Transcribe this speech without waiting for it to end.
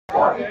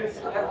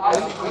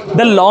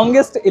The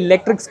longest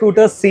electric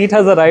scooter seat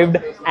has arrived,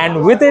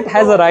 and with it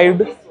has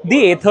arrived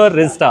the Ather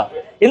Rizta.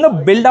 In the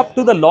build up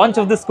to the launch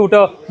of this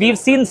scooter, we've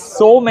seen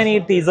so many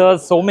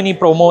teasers, so many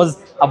promos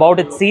about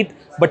its seat,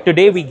 but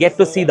today we get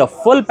to see the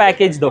full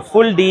package, the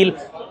full deal,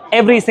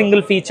 every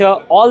single feature,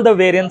 all the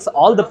variants,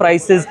 all the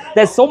prices.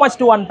 There's so much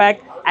to unpack,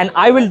 and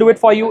I will do it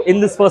for you in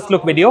this first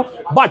look video.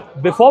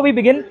 But before we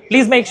begin,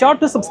 please make sure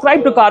to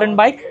subscribe to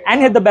Carandbike and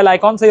hit the bell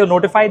icon so you're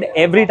notified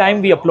every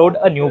time we upload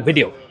a new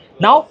video.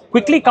 Now,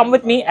 quickly come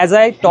with me as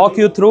I talk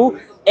you through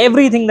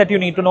everything that you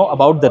need to know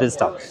about the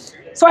Rizta.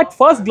 So at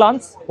first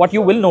glance, what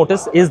you will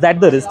notice is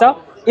that the Rizta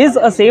is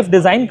a safe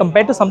design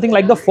compared to something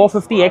like the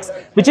 450X,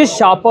 which is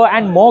sharper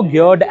and more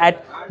geared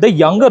at the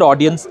younger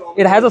audience.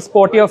 It has a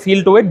sportier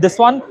feel to it. This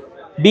one,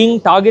 being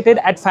targeted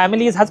at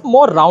families, has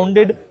more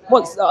rounded,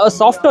 a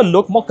softer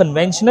look, more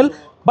conventional,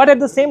 but at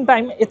the same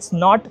time, it's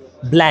not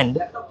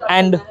bland.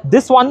 And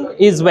this one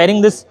is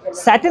wearing this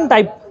satin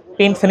type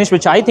paint finish,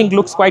 which I think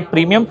looks quite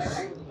premium.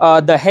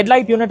 The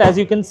headlight unit, as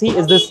you can see,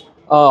 is this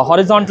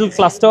horizontal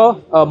cluster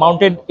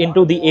mounted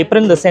into the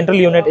apron. The central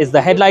unit is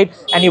the headlight,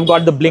 and you've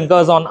got the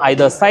blinkers on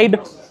either side.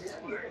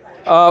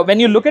 When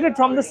you look at it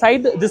from the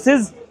side, this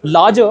is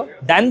larger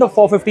than the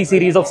 450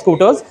 series of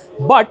scooters,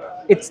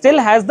 but it still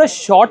has the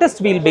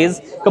shortest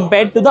wheelbase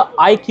compared to the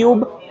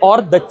iQube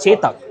or the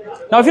Chetak.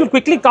 Now, if you'll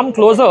quickly come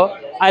closer,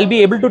 I'll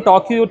be able to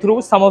talk you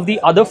through some of the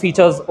other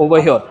features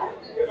over here.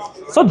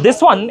 So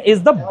this one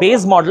is the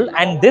base model,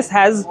 and this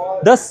has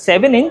the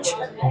 7-inch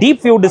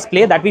deep view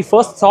display that we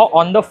first saw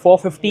on the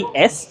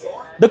 450S.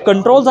 The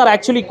controls are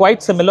actually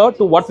quite similar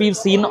to what we've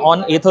seen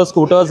on Ather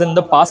scooters in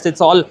the past.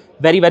 It's all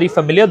very, very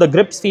familiar. The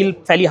grips feel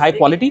fairly high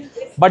quality,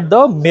 but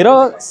the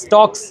mirror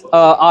stalks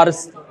are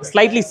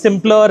slightly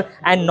simpler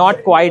and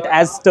not quite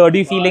as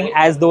sturdy feeling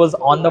as those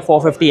on the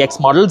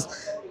 450X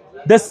models.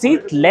 The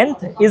seat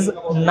length is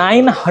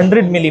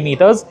 900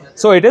 millimeters,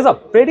 so it is a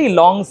pretty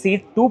long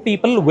seat. Two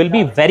people will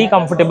be very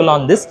comfortable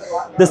on this.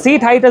 The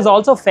seat height is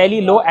also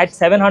fairly low at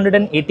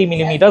 780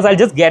 millimeters. I'll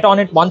just get on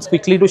it once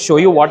quickly to show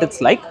you what it's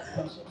like.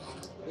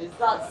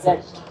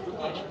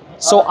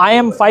 So I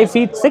am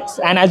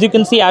 5'6", and as you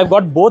can see, I've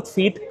got both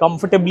feet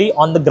comfortably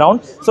on the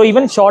ground. So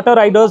even shorter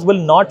riders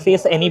will not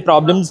face any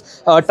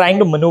problems trying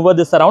to maneuver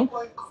this around.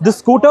 The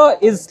scooter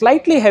is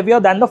slightly heavier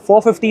than the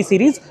 450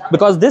 series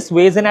because this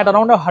weighs in at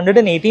around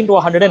 118 to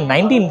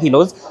 119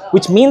 kilos,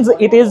 which means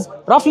it is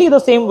roughly the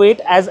same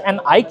weight as an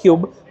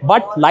iQube,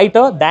 but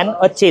lighter than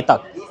a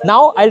Chetak.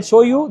 Now I'll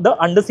show you the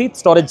underseat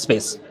storage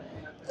space.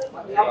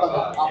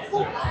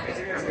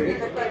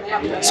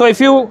 So if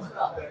you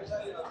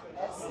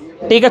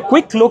take a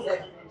quick look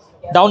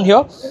down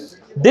here,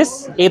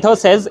 this Ather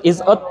says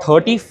is a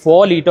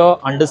 34-liter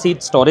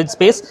underseat storage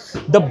space.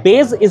 The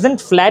base isn't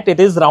flat,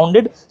 it is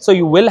rounded, so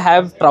you will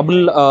have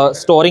trouble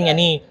storing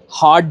any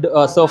hard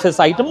surface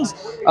items,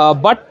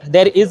 but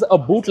there is a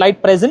boot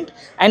light present,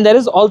 and there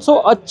is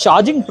also a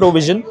charging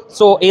provision.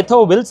 So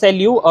Ather will sell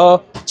you a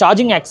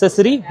charging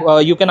accessory.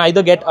 You can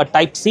either get a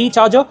Type-C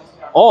charger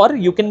or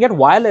you can get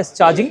wireless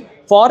charging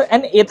for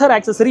an Ather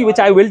accessory, which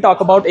I will talk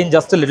about in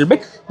just a little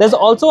bit. There's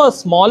also a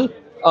small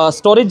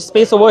storage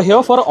space over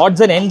here for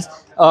odds and ends,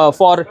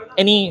 for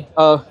any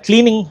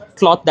cleaning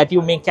cloth that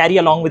you may carry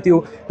along with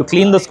you to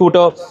clean the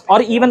scooter,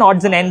 or even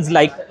odds and ends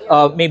like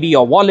maybe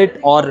your wallet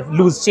or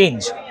loose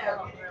change.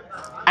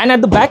 And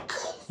at the back,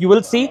 you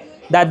will see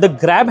that the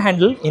grab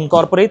handle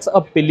incorporates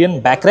a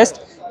pillion backrest.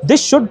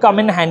 This should come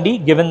in handy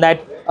given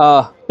that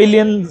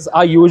pillions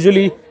are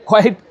usually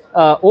quite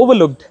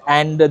overlooked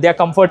and their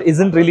comfort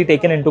isn't really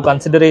taken into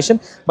consideration,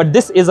 but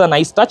this is a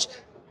nice touch.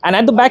 And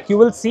at the back, you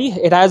will see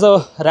it has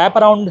a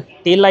wraparound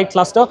tail light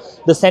cluster.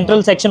 The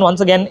central section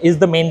once again is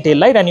the main tail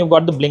light, and you've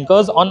got the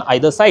blinkers on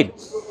either side.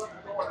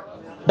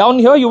 Down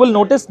here, you will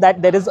notice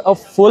that there is a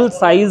full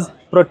size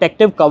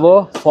protective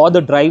cover for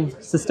the drive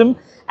system,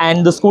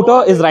 and the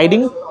scooter is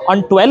riding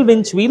on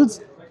 12-inch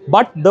wheels,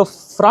 but the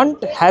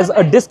front has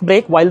a disc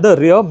brake while the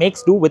rear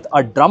makes do with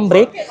a drum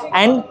brake,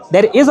 and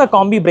there is a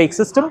combi brake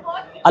system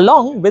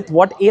along with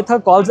what Ather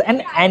calls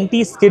an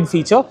anti-skid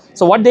feature.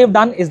 So what they've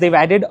done is they've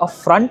added a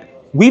front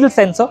wheel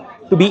sensor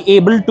to be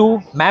able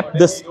to map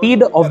the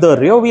speed of the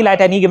rear wheel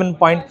at any given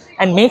point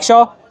and make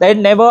sure that it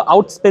never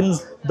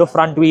outspins the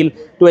front wheel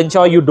to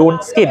ensure you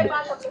don't skid.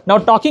 Now,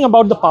 talking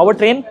about the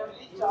powertrain,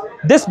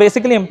 this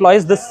basically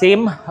employs the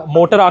same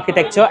motor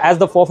architecture as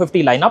the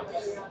 450 lineup.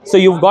 So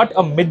you've got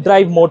a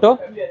mid-drive motor.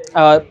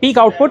 Peak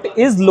output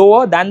is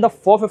lower than the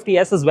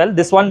 450S as well.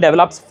 This one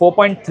develops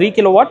 4.3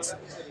 kilowatts.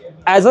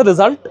 As a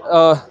result,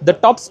 the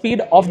top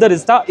speed of the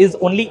Rizta is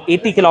only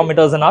 80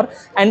 kilometers an hour,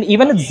 and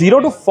even at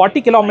 0 to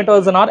 40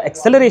 kilometers an hour,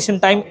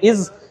 acceleration time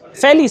is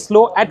fairly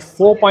slow at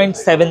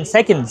 4.7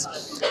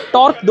 seconds.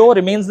 Torque, though,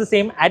 remains the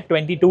same at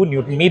 22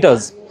 Newton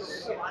meters.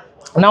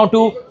 Now,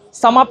 to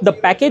sum up the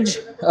package,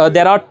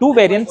 there are two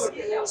variants.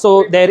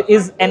 So there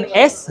is an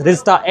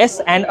Rizta S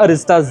and a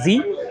Rizta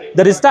Z.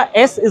 The Rizta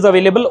S is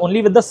available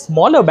only with the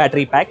smaller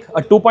battery pack,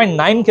 a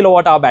 2.9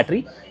 kilowatt hour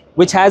battery,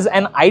 which has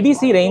an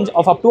IDC range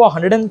of up to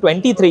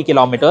 123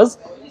 kilometers.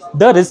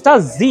 The Rizta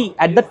Z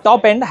at the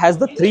top end has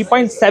the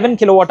 3.7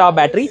 kilowatt hour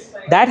battery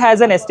that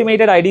has an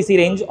estimated IDC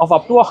range of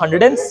up to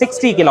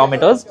 160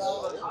 kilometers.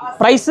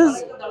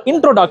 Prices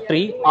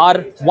introductory are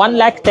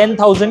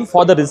 1,10,000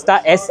 for the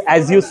Rizta S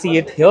as you see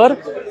it here.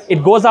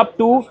 It goes up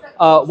to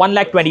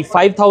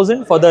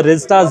 1,25,000 for the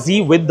Rizta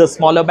Z with the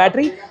smaller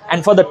battery,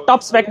 and for the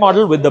top spec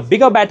model with the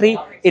bigger battery,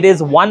 it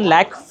is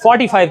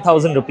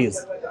 1,45,000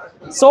 rupees.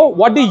 So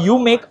what do you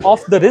make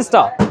of the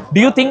Rizta? Do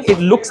you think it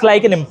looks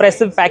like an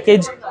impressive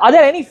package? Are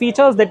there any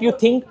features that you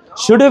think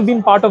should have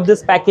been part of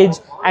this package?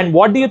 And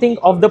what do you think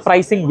of the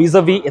pricing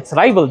vis-a-vis its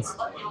rivals?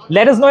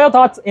 Let us know your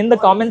thoughts in the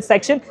comments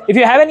section. If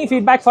you have any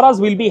feedback for us,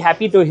 we'll be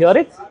happy to hear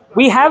it.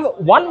 We have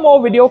one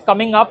more video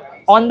coming up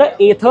on the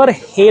Ather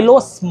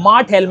Halo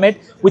Smart Helmet,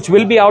 which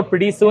will be out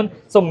pretty soon.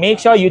 So make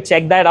sure you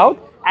check that out.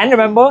 And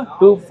remember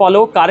to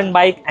follow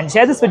Carandbike and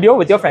share this video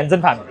with your friends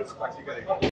and family.